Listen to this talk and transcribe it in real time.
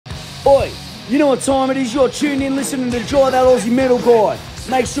Oi, you know what time it is? You're tuned in listening to Dry That Aussie Metal Guy.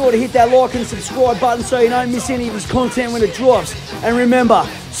 Make sure to hit that like and subscribe button so you don't miss any of his content when it drops. And remember,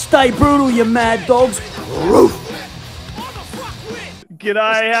 stay brutal, you mad dogs. Roof.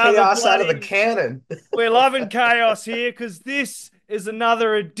 G'day, Chaos out of the cannon. We're loving chaos here because this is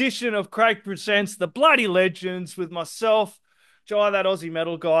another edition of Craig Presents The Bloody Legends with myself, Jai That Aussie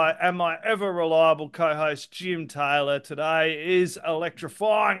Metal Guy, and my ever reliable co-host Jim Taylor. Today is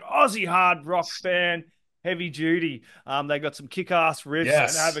electrifying Aussie hard rock band Heavy Judy. They got some kick-ass riffs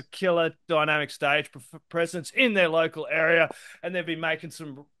and have a killer dynamic stage presence in their local area, and they've been making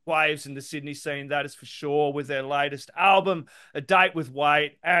some waves in the Sydney scene, that is for sure, with their latest album, A Date with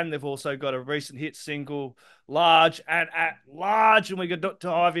Weight, and they've also got a recent hit single, Large and At Large, and we're going to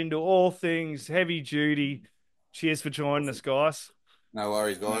dive into all things Heavy Judy. Cheers for joining us, guys. No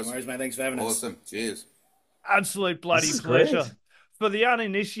worries, guys. No worries, mate. Thanks for having us. Awesome. Cheers. Absolute bloody pleasure. Great. For the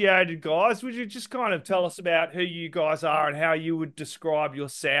uninitiated guys, would you just kind of tell us about who you guys are and how you would describe your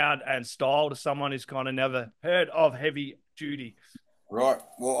sound and style to someone who's kind of never heard of Heavy Judy? Right.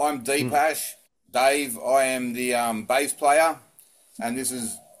 Well, I'm Deepash. Dave, I am the bass player. And this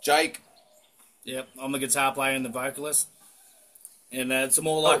is Jake. Yep, I'm the guitar player and the vocalist. And it's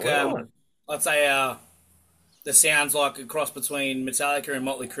more like, I'd say the sound's like a cross between Metallica and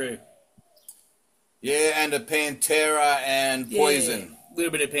Motley Crue. Yeah, and a Pantera and Poison. A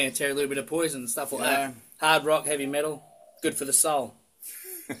little bit of Pantera, a little bit of Poison, stuff like that. Hard rock, heavy metal, good for the soul.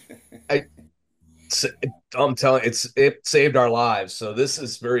 I'm telling it saved our lives. So this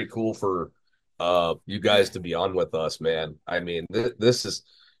is very cool for you guys to be on with us, man. I mean, this is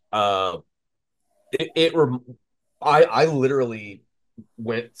I literally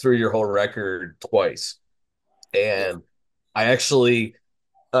went through your whole record twice, and I actually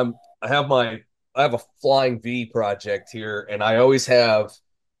I have a Flying V project here, and I always have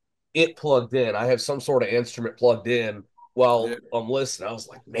it plugged in. I have some sort of instrument plugged in while I'm listening. I was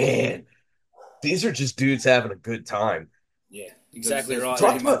like, man, these are just dudes having a good time. Yeah, exactly right.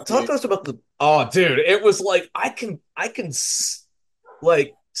 Talk to us about dude, it was like I can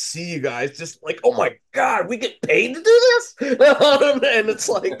like see you guys just like, oh my God, we get paid to do this? And it's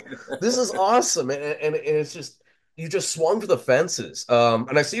like, this is awesome. And it's just, you just swung for the fences.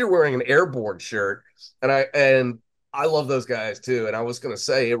 And I see you're wearing an Airborne shirt, and I love those guys too. And I was gonna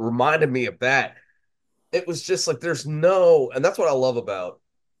say, it reminded me of that. It was just like, and that's what I love about,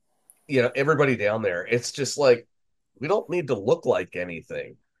 everybody down there. It's just like, we don't need to look like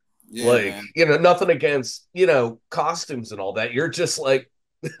anything. Yeah, man. Nothing against, costumes and all that. You're just like,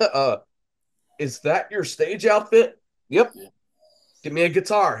 is that your stage outfit? Yep. Yeah. Give me a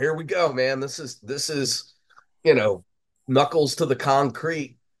guitar. Here we go, man. This is knuckles to the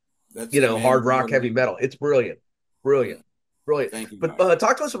concrete, hard rock, heavy metal. It's brilliant. Thank you, but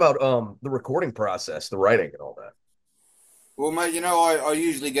talk to us about the recording process, the writing and all that. Well, mate, I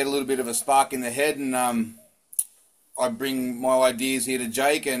usually get a little bit of a spark in the head, and I bring my ideas here to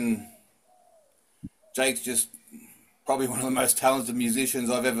Jake, and Jake's just probably one of the most talented musicians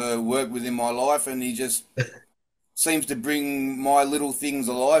I've ever worked with in my life, and he just seems to bring my little things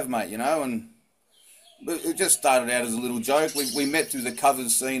alive, mate, and it just started out as a little joke. We met through the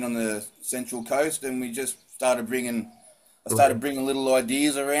covers scene on the Central Coast, and we just started bringing little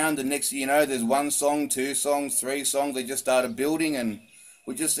ideas around, and next thing you know, there's one song, two songs, three songs. They just started building, and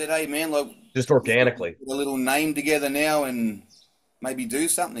we just said, hey, man, like, just organically, put a little name together now and maybe do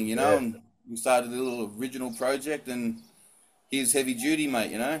something, and we started a little original project, and here's Heavy Judy,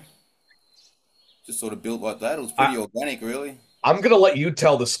 mate, just sort of built like that. It was pretty organic, really. I'm going to let you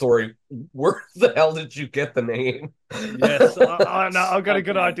tell the story. Where the hell did you get the name? Yes, I know. I've got a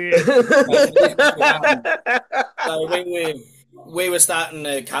good idea. So we were starting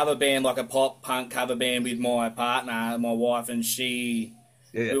a cover band, like a pop punk cover band with my partner, my wife, and we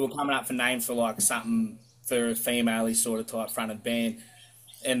were coming up for names for like something for a female-y sort of type fronted band.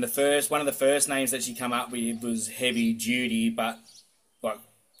 And one of the first names that she come up with was Heavy Judy, but like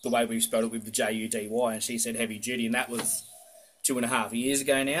the way we spelled it with the Judy, and she said Heavy Judy, and that was 2.5 years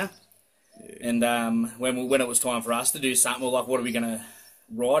ago now. And when it was time for us to do something, we were like, what are we going to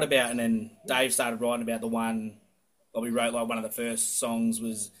write about? And then Dave started writing about the one that we wrote, like one of the first songs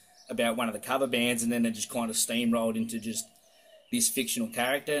was about one of the cover bands, and then it just kind of steamrolled into just this fictional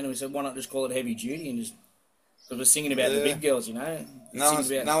character, and we said, why not just call it Heavy Duty? And just, because we're singing about the big girls, No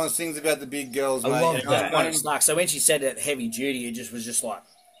one sings about the big girls, mate. I love that. So when she said that Heavy Duty, it just was just like,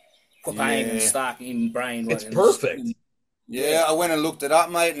 bang, and stuck in brain. It's perfect. Yeah, I went and looked it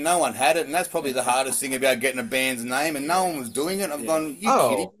up, mate, and no one had it, and that's probably the hardest thing about getting a band's name, and no one was doing it. I've gone, you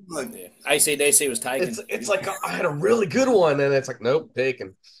kidding? Like, Yeah. AC/DC was taken. It's like I had a really good one, and it's like nope,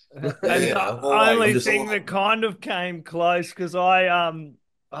 taken. And the only thing that kind of came close, because my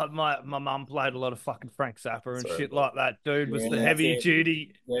mum played a lot of fucking Frank Zappa and shit like that, dude, was the Heavy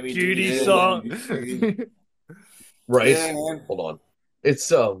Judy song. Right. Yeah, man. Hold on. It's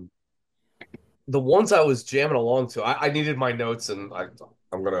the ones I was jamming along to. I needed my notes, and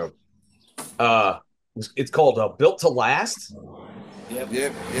I'm gonna it's called Built to Last. Yep.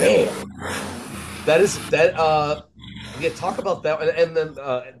 Man, that yeah, talk about that, and then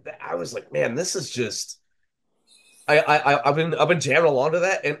I was like, man, this is just. I've been jamming along to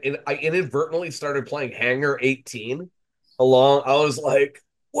that, and I inadvertently started playing Hangar 18 along. I was like,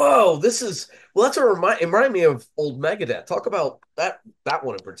 whoa, this is that's what it reminded me of old Megadeth. Talk about that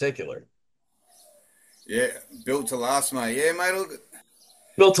one in particular. Yeah, Built to Last, mate. Yeah, mate. Look,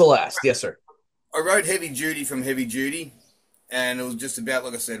 Built to Last, yes, sir. I wrote Heavy Duty from Heavy Duty, and it was just about,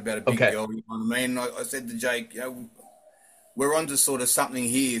 like I said, about a big girl. You know what I mean? I said to Jake, we're onto sort of something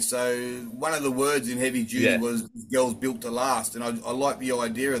here. So one of the words in Heavy Duty was "girls built to last," and I like the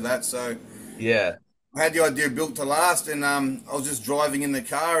idea of that. So yeah, I had the idea of "built to last," and I was just driving in the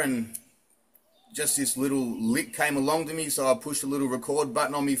car, and just this little lick came along to me. So I pushed a little record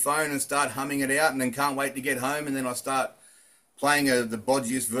button on my phone and start humming it out, and then can't wait to get home. And then I start playing the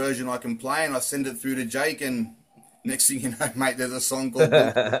bodgiest version I can play, and I send it through to Jake, and next thing you know, mate, there's a song called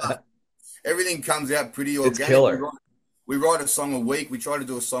 "Built to Last." Everything comes out pretty organic. It's killer. We write a song a week. We try to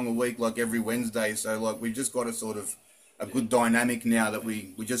do a song a week, like every Wednesday. So, like, we've just got a sort of a good dynamic now that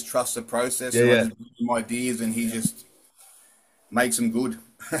we just trust the process. I just give him ideas, and he just makes them good.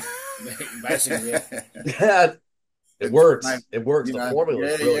 Basically, yeah. It works. Mate, it works. The formula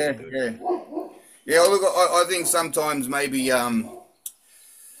is really good. Yeah, look, I think sometimes maybe,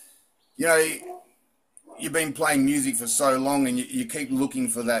 you've been playing music for so long, and you keep looking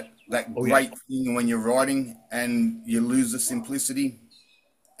for that great thing when you're writing, and you lose the simplicity.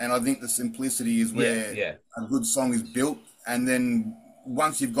 And I think the simplicity is where a good song is built. And then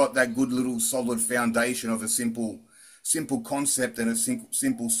once you've got that good little solid foundation of a simple concept and a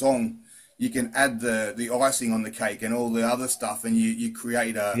simple song, you can add the icing on the cake and all the other stuff, and you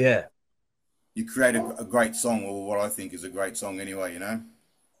create a great song, or what I think is a great song anyway, you know.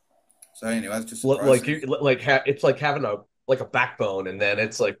 So anyway, it's just it's like having a backbone, and then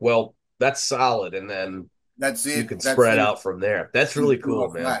it's like, well, that's solid, and then that's it. You can spread out from there. That's really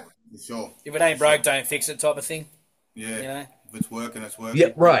cool, man. That, for sure. If it ain't broke, don't fix it, type of thing. Yeah. You know? If it's working, it's working. Yeah.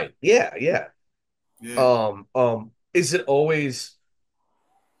 Right. Yeah. Yeah. Is it always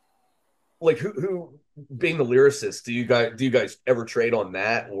like who being the lyricist? Do you guys ever trade on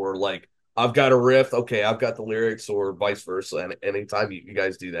that, or like I've got a riff, okay, I've got the lyrics, or vice versa? And anytime you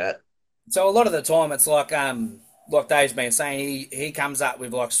guys do that. So a lot of the time, it's like Dave's been saying, he comes up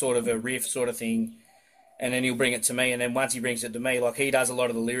with like sort of a riff sort of thing, and then he'll bring it to me, and then once he brings it to me, like he does a lot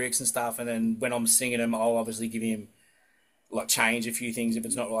of the lyrics and stuff, and then when I'm singing them, I'll obviously give him like change a few things if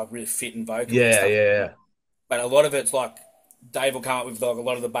it's not like really fit and vocal. Yeah. But a lot of it's like Dave will come up with like a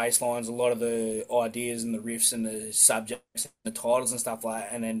lot of the bass lines, a lot of the ideas and the riffs and the subjects and the titles and stuff like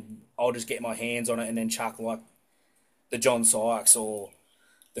that, and then I'll just get my hands on it and then chuck like the John Sykes or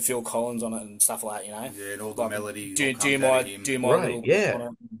the Phil Collins on it and stuff like that, you know. Yeah, and all the melodies. Do my little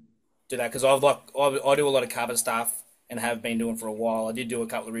do that, because I do a lot of cover stuff and have been doing for a while. I did do a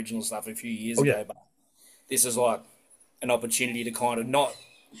couple of original stuff a few years ago, but this is like an opportunity to kind of not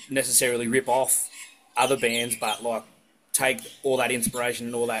necessarily rip off other bands, but like take all that inspiration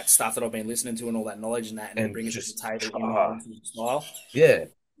and all that stuff that I've been listening to and all that knowledge and that, and bring it to the table in my own style. Yeah,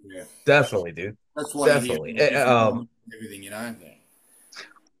 definitely, dude. That's why definitely everything, you know.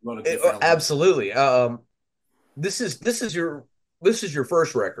 Absolutely. This is your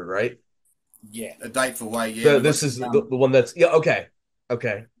first record, right? Yeah, A Date for Way. Yeah, this is the one that's okay.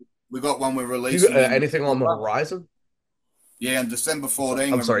 We got one we're releasing. Anything on the horizon? Yeah, on December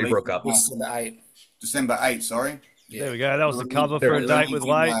 14. I'm sorry, you broke up. December 8, sorry. Yeah. There we go. That was the cover for A Date with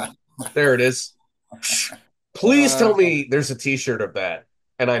Way. There it is. Please tell me there's a T-shirt of that,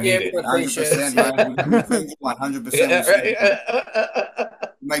 and I need it. 100%. 100%.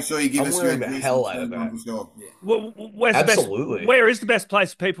 Make sure you give us your the hell out of that. Absolutely. Where is the best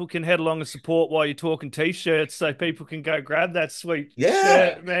place people can head along and support while you're talking T-shirts, so people can go grab that sweet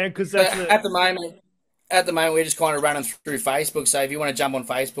shirt, man? Because that's at the moment we're just kind of running through Facebook. So if you want to jump on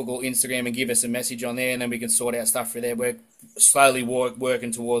Facebook or Instagram and give us a message on there, and then we can sort out stuff through there. We're slowly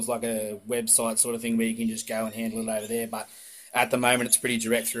working towards like a website sort of thing where you can just go and handle it over there. But at the moment, it's pretty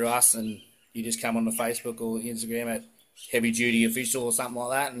direct through us, and you just come on the Facebook or Instagram at Heavy Duty Official or something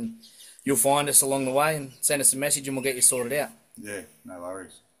like that, and you'll find us along the way and send us a message and we'll get you sorted out. Yeah, no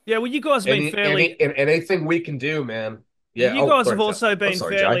worries. Yeah, well, you guys have been fairly... anything we can do, man. Yeah. You guys have also been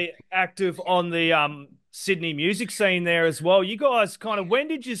sorry, fairly Jay. active on the Sydney music scene there as well. You guys when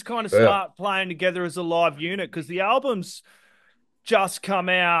did you kind of start playing together as a live unit? Because the album's just come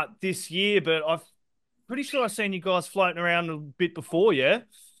out this year, but I'm pretty sure I've seen you guys floating around a bit before, yeah?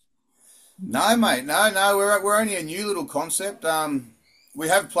 No, mate, no. We're only a new little concept. We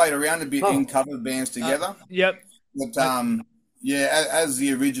have played around a bit in cover bands together. Yep. But yeah, as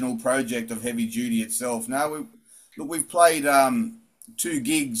the original project of Heavy Duty itself. No, we've played 2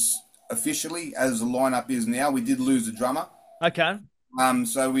 gigs officially as the lineup is now. We did lose the drummer. Okay.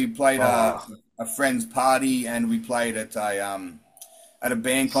 So we played a friend's party and we played at a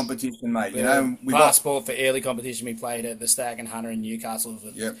band competition, mate. You know, we Passport for early competition. We played at the Stag and Hunter in Newcastle.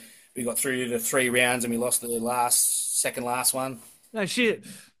 Yep. We got through to 3 rounds and we lost the second last one. No shit.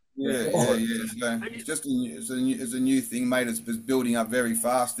 Yeah. So it's just it's a new thing, mate. It's building up very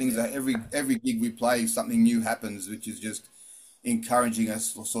fast. Things are every gig we play, something new happens, which is just encouraging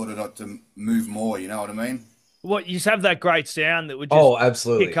us sort of to move more. You know what I mean? What, you just have that great sound that would just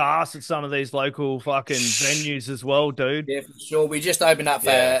absolutely kick ass at some of these local fucking venues as well, dude. Yeah, for sure. We just opened up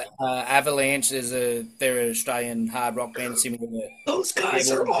for Avalanche. They're an Australian hard rock band similar to those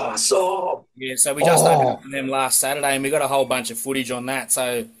guys are awesome. Yeah, so we just opened up for them last Saturday, and we got a whole bunch of footage on that.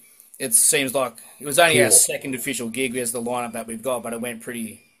 So it seems like it was only our second official gig as the lineup that we've got, but it went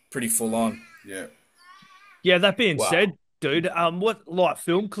pretty full on. Yeah. Yeah. That being said, dude, what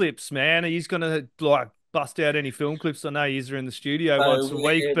film clips, man? Are you going to bust out any film clips? I know you're in the studio once a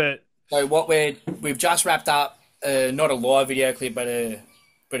week, but so we've just wrapped up not a live video clip, but a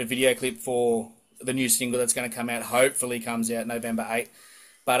video clip for the new single that's going to come out. Hopefully, comes out November 8th.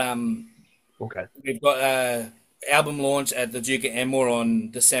 But we've got album launch at the Duke of Enmore on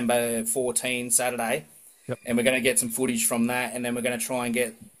December 14, Saturday, and we're going to get some footage from that, and then we're going to try and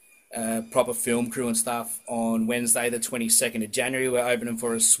get proper film crew and stuff on Wednesday, the 22nd of January. We're opening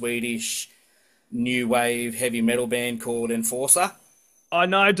for a Swedish new wave heavy metal band called Enforcer. I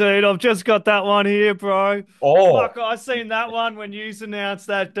know, dude. I've just got that one here, bro. Oh, fuck! I seen that one when you announced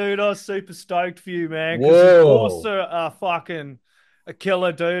that, dude. I was super stoked for you, man. Because Enforcer are fucking a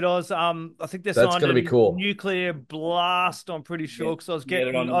killer, dude. I think they're signed gonna be cool. Nuclear Blast. I'm pretty sure because I was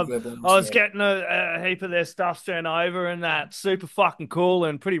getting a heap of their stuff sent over, and that super fucking cool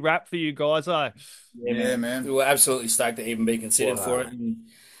and pretty rap for you guys, eh? Yeah, man. We were absolutely stoked to even be considered for it.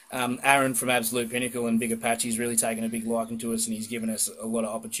 And Aaron from Absolute Pinnacle and Big Apache's really taken a big liking to us, and he's given us a lot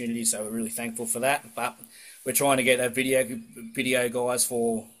of opportunities, so we're really thankful for that. But we're trying to get a video guys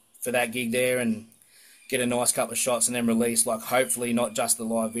for that gig there and get a nice couple of shots and then release, hopefully not just the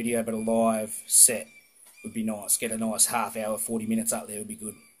live video, but a live set would be nice. Get a nice half hour, 40 minutes up there would be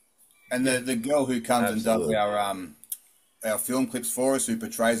good. And the girl who comes and does our film clips for us, who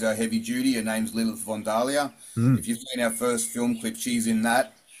portrays our Heavy Duty, her name's Lilith Vondalia. If you've seen our first film clip, she's in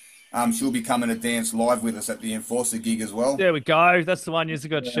that. She'll be coming to dance live with us at the Enforcer gig as well. There we go. That's the one you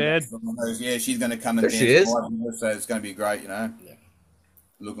got shared. Yeah, she's going to come and dance live with us, so it's going to be great, you know. Yeah.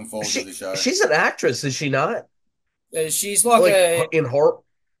 Looking forward to the show. She's an actress, is she not? She's like in horror.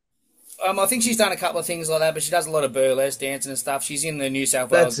 I think she's done a couple of things like that, but she does a lot of burlesque dancing and stuff. She's in the New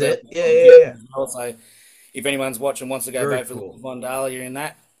South Wales. That's it. Yeah. Also, if anyone's watching wants to go vote for Vondalia in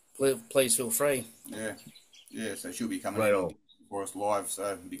that, please feel free. Yeah. So she'll be coming in for us live, so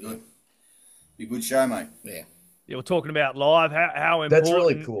it'll be good. Be a good show, mate. Yeah. Yeah, we're talking about live. How important That's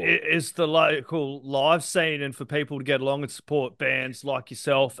really cool. is the local live scene, and for people to get along and support bands like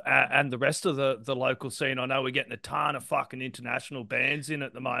yourself and the rest of the local scene? I know we're getting a ton of fucking international bands in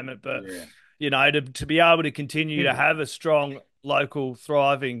at the moment, but you know, to be able to continue to have a strong local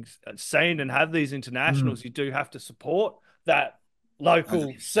thriving scene and have these internationals, you do have to support that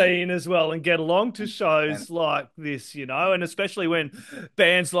local scene as well and get along to shows like this, you know, and especially when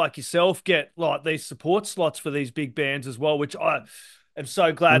bands like yourself get like these support slots for these big bands as well, which I am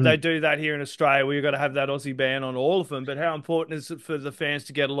so glad they do that here in Australia. We've got to have that Aussie band on all of them, but how important is it for the fans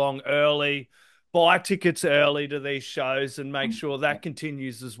to get along early, buy tickets early to these shows and make sure that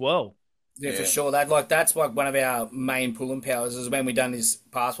continues as well? Yeah, for sure. That's one of our main pulling powers is when we done this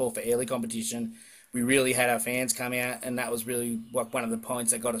Passport for early competition. We really had our fans come out, and that was really one of the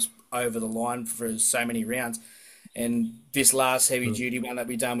points that got us over the line for so many rounds. And this last heavy duty one that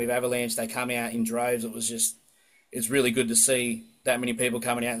we done with Avalanche, they come out in droves. It's really good to see that many people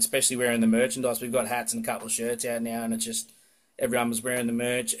coming out, especially wearing the merchandise. We've got hats and a couple of shirts out now, and it's just everyone was wearing the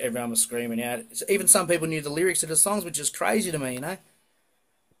merch, everyone was screaming out. Even some people knew the lyrics to the songs, which is crazy to me, you know.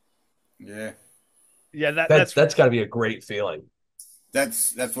 Yeah. Yeah, That's got to be a great feeling.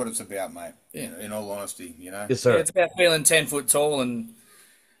 That's what it's about, mate. Yeah. In all honesty, you know. Yes, Yeah, sir. it's about feeling 10 foot tall and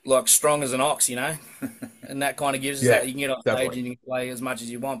like strong as an ox, you know, and that kind of gives us Yeah, that you can get off stage definitely. and you can play as much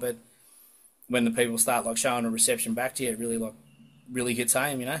as you want, but when the people start like showing a reception back to you, it really hits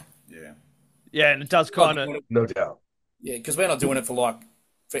home, you know. Yeah. Yeah, and it does Not kind of. doing it- No doubt. yeah, because we're not doing it for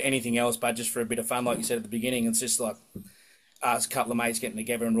anything else, but just for a bit of fun, like you said at the beginning. It's just like us, a couple of mates getting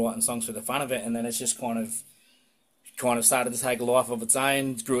together and writing songs for the fun of it, and then it's just kind of started to take a life of its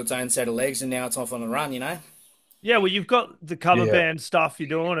own, grew its own set of legs, and now it's off on the run, you know. Yeah, well, you've got the cover Yeah. band stuff you're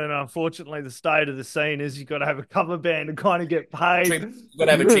doing, and unfortunately, the state of the scene is you've got to have a cover band to kind of get paid. You got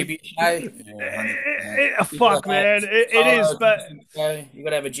to have a tribute show. Yeah, 100%. Fuck, man, it is, but You got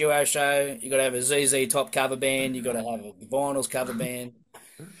to have a duo show. You got to have a ZZ Top cover band. You got to have a Vinyls cover band.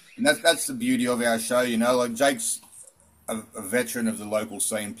 And that's the beauty of our show, you know. Like Jake's a veteran of the local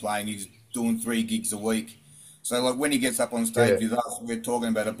scene playing. He's doing 3 gigs a week. So like when he gets up on stage with us, we're talking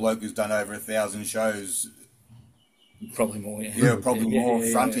about a bloke who's done over 1,000 shows. Probably more, yeah. Yeah, probably more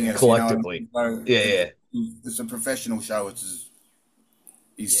fronting us collectively. You know? So Yeah. it's a professional show.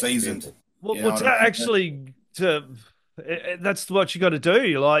 He's seasoned. well, You know what I mean? actually that's what you got to do.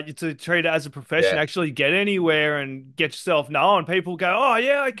 You like to treat it as a profession. Yeah. Actually, get anywhere and get yourself known. People go, "Oh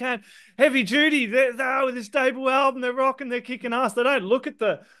yeah, I can." Heavy Duty, they're with this debut album. They're rocking. They're kicking ass. They don't look at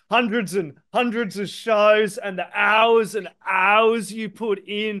the hundreds and hundreds of shows and the hours and hours you put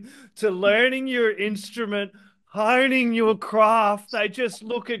in to learning your instrument, honing your craft. They just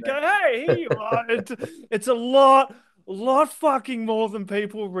look at, go, "Hey, here you are." It's a lot fucking more than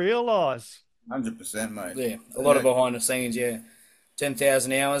people realize. 100%, mate. Yeah, a lot of behind the scenes, yeah.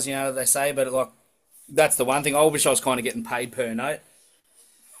 10,000 hours, you know, they say, but like, that's the one thing. I wish I was kind of getting paid per note,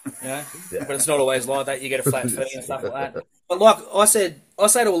 you know, but it's not always like that. You get a flat fee and stuff like that. But like I say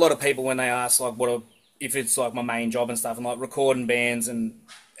to a lot of people when they ask, like, if it's like my main job and stuff, and like recording bands and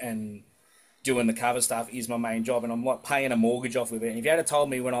doing the cover stuff is my main job, and I'm like paying a mortgage off with it. And if you had told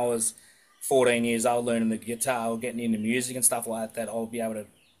me when I was 14 years old learning the guitar or getting into music and stuff like that, I'll be able to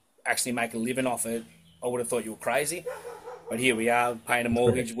actually make a living off it, I would have thought you were crazy. But here we are, paying a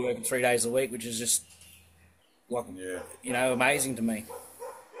mortgage, working 3 days a week, which is just like, you know, amazing to me.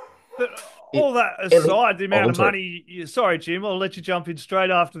 But all that aside, the amount of money. Sorry, Jim, I'll let you jump in straight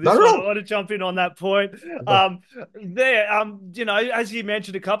after this one. I want to jump in on that point. You know, as you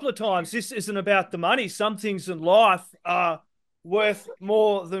mentioned a couple of times, this isn't about the money. Some things in life are worth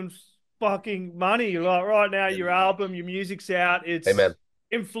more than fucking money. Like right now, your album, your music's out. It's Amen.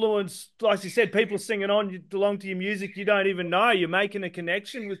 Influence, like you said, people singing on, you belong to your music, you don't even know. You're making a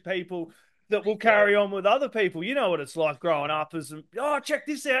connection with people that will carry on with other people. You know what it's like growing up as, oh, check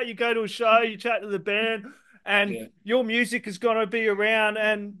this out. You go to a show, you chat to the band, and your music is going to be around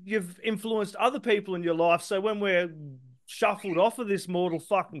and you've influenced other people in your life. So when we're shuffled off of this mortal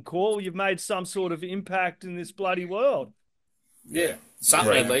fucking call, you've made some sort of impact in this bloody world. Yeah,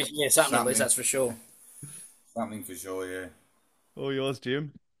 something at least. Yeah, something at least, that's for sure. Something for sure, yeah. All yours,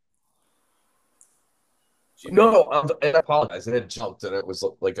 Jim. No, and I apologize. It had jumped, and it was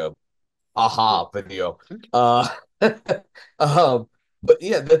like a aha video. But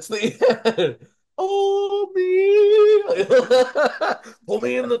yeah, that's the oh me, pull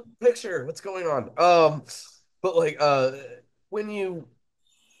me in the picture. What's going on? But like, when you,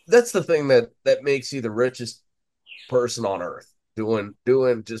 that's the thing that makes you the richest person on earth. Doing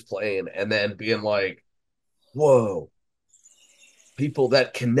just playing, and then being like, whoa. People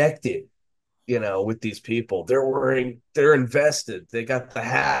that connected, you know, with these people. They're invested. They got the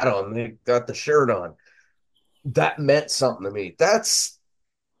hat on, they got the shirt on. That meant something to me. That's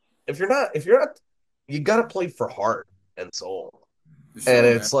if you're not, you gotta play for heart and soul. Sure, and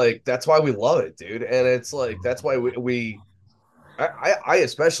it's like that's why we love it, dude. And it's like that's why I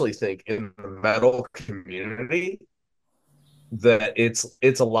especially think in the metal community that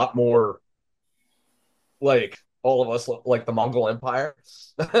it's a lot more like all of us look like the Mongol Empire.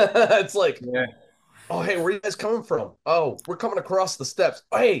 It's like, oh, hey, where are you guys coming from? Oh, we're coming across the steppes.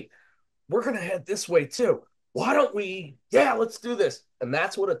 Oh, hey, we're going to head this way too. Why don't we? Yeah, let's do this. And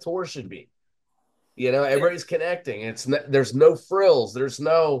that's what a tour should be. You know, everybody's connecting. There's no frills. There's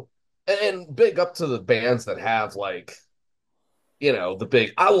no, and big up to the bands that have like, you know, the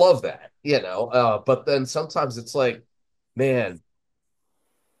big, I love that, you know, but then sometimes it's like, man,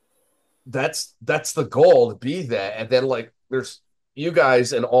 that's the goal to be that. And then like there's you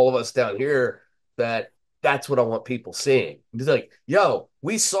guys and all of us down here that's what I want people seeing. It's like, yo,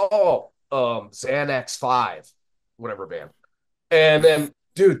 we saw Xanax 5, whatever band. And then,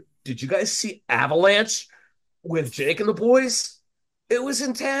 dude, did you guys see Avalanche with Jake and the boys? It was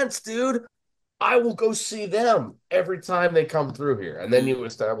intense, dude. I will go see them every time they come through here, and then you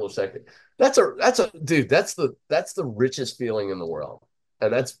establish that. That's a dude. That's the richest feeling in the world,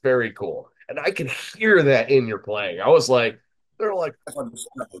 and that's very cool. And I can hear that in your playing. I was like,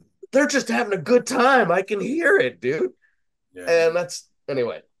 they're just having a good time. I can hear it, dude. Yeah. And that's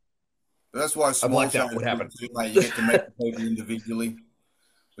anyway. That's why small shows would happen. Too, mate. You get to meet people individually,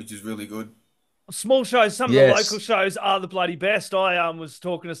 which is really good. Small shows, some of the local shows are the bloody best. I was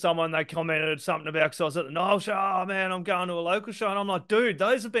talking to someone, they commented something about, because I was at the Nile show, oh man, I'm going to a local show. And I'm like, dude,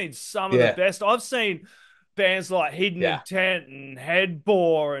 those have been some of the best. I've seen bands like Hidden Intent and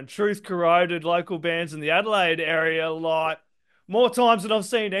Headbore and Truth Corroded, local bands in the Adelaide area, like more times than I've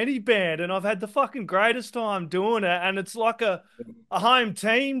seen any band. And I've had the fucking greatest time doing it. And it's like a home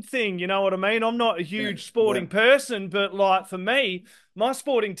team thing, you know what I mean? I'm not a huge sporting person, but like for me, my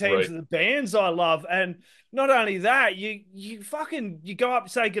sporting teams are the bands I love. And not only that, you go up,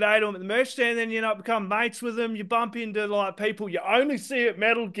 say g'day to them at the merch stand, then you become mates with them. You bump into like people you only see at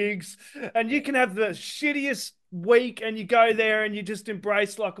metal gigs, and you can have the shittiest week and you go there and you just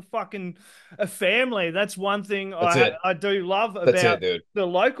embrace like a family. That's one thing I do love about the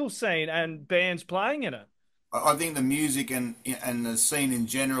local scene and bands playing in it. I think the music and the scene in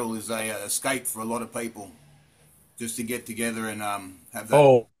general is a escape for a lot of people, just to get together and have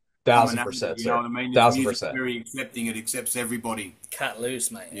that. 1,000%. You know what I mean? 1,000%. Very accepting. It accepts everybody. Cut loose,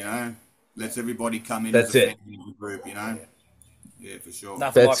 mate. You know, lets everybody come in. That's as a it. family, as a group. You know. Yeah, for sure.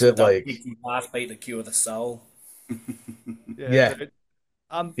 Nothing That's it. Like last beat to cure the soul. It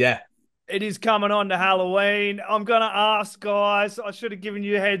is coming on to Halloween. I'm going to ask, guys, I should have given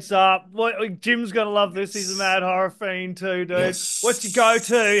you a heads up. Jim's going to love this. He's a mad horror fiend too, dude. Yes. What's your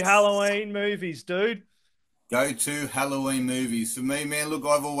go-to Halloween movies, dude? Go-to Halloween movies. For me, man, look,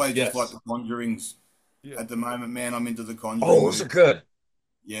 I've always just liked the Conjurings. Yeah. At the moment, man, I'm into the Conjuring. Oh, those are good.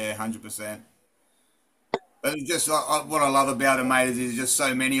 Yeah, 100%. But it's just what I love about them, mate, is there's just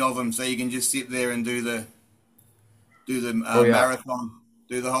so many of them, so you can just sit there and do the marathon.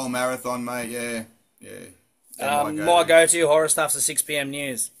 Do the whole marathon, mate. Yeah. My go-to horror stuff's the 6 p.m.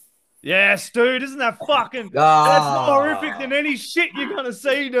 news. Yes, dude. Isn't that fucking... That's more horrific than any shit you're going to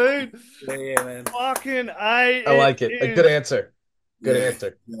see, dude. Yeah, man. Fucking A. I like it. A good answer. Good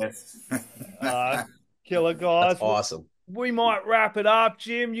answer. Yes. Killer, guys. That's awesome. We might wrap it up.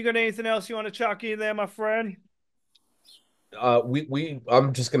 Jim, you got anything else you want to chuck in there, my friend?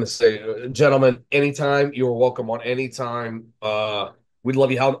 I'm just gonna say, gentlemen, anytime you're welcome on anytime. We'd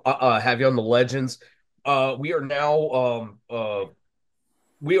love you have you on the Legends. We are now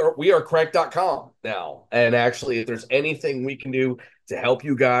we are crank.com now, and actually, if there's anything we can do to help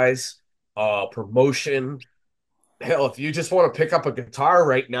you guys, promotion. Hell, if you just want to pick up a guitar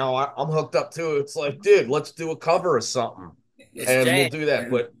right now, I'm hooked up to it. It's like, dude, let's do a cover of something, we'll do that.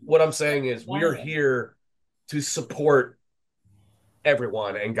 But what I'm saying is, we are here to support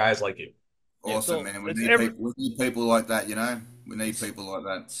everyone and guys like you. Awesome, man. We need people like that, you know? We need people like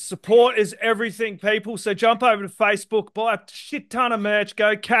that. Support is everything, people. So jump over to Facebook, buy a shit ton of merch,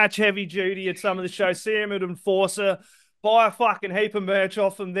 go catch Heavy Judy at some of the shows, see him at Enforcer, buy a fucking heap of merch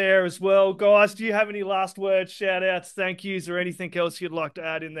off them there as well. Guys, do you have any last words, shout outs, thank yous, or anything else you'd like to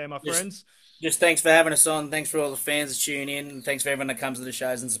add in there, my friends? Just thanks for having us on. Thanks for all the fans that tune in. And thanks for everyone that comes to the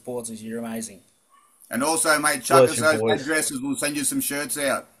shows and supports us. You're amazing. And also, mate, chuck us those addresses. We'll send you some shirts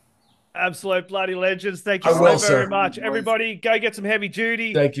out. Absolute bloody legends. Thank you so very much. Everybody, go get some Heavy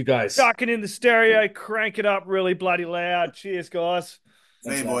Duty. Thank you, guys. Chuck it in the stereo. Crank it up really bloody loud. Cheers, guys.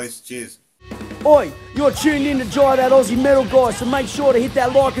 See you, boys. Cheers. Oi, you're tuned in to Jai That Aussie Metal Guy, so make sure to hit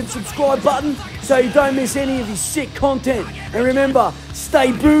that like and subscribe button so you don't miss any of his sick content. And remember,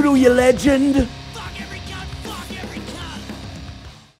 stay brutal, you legend.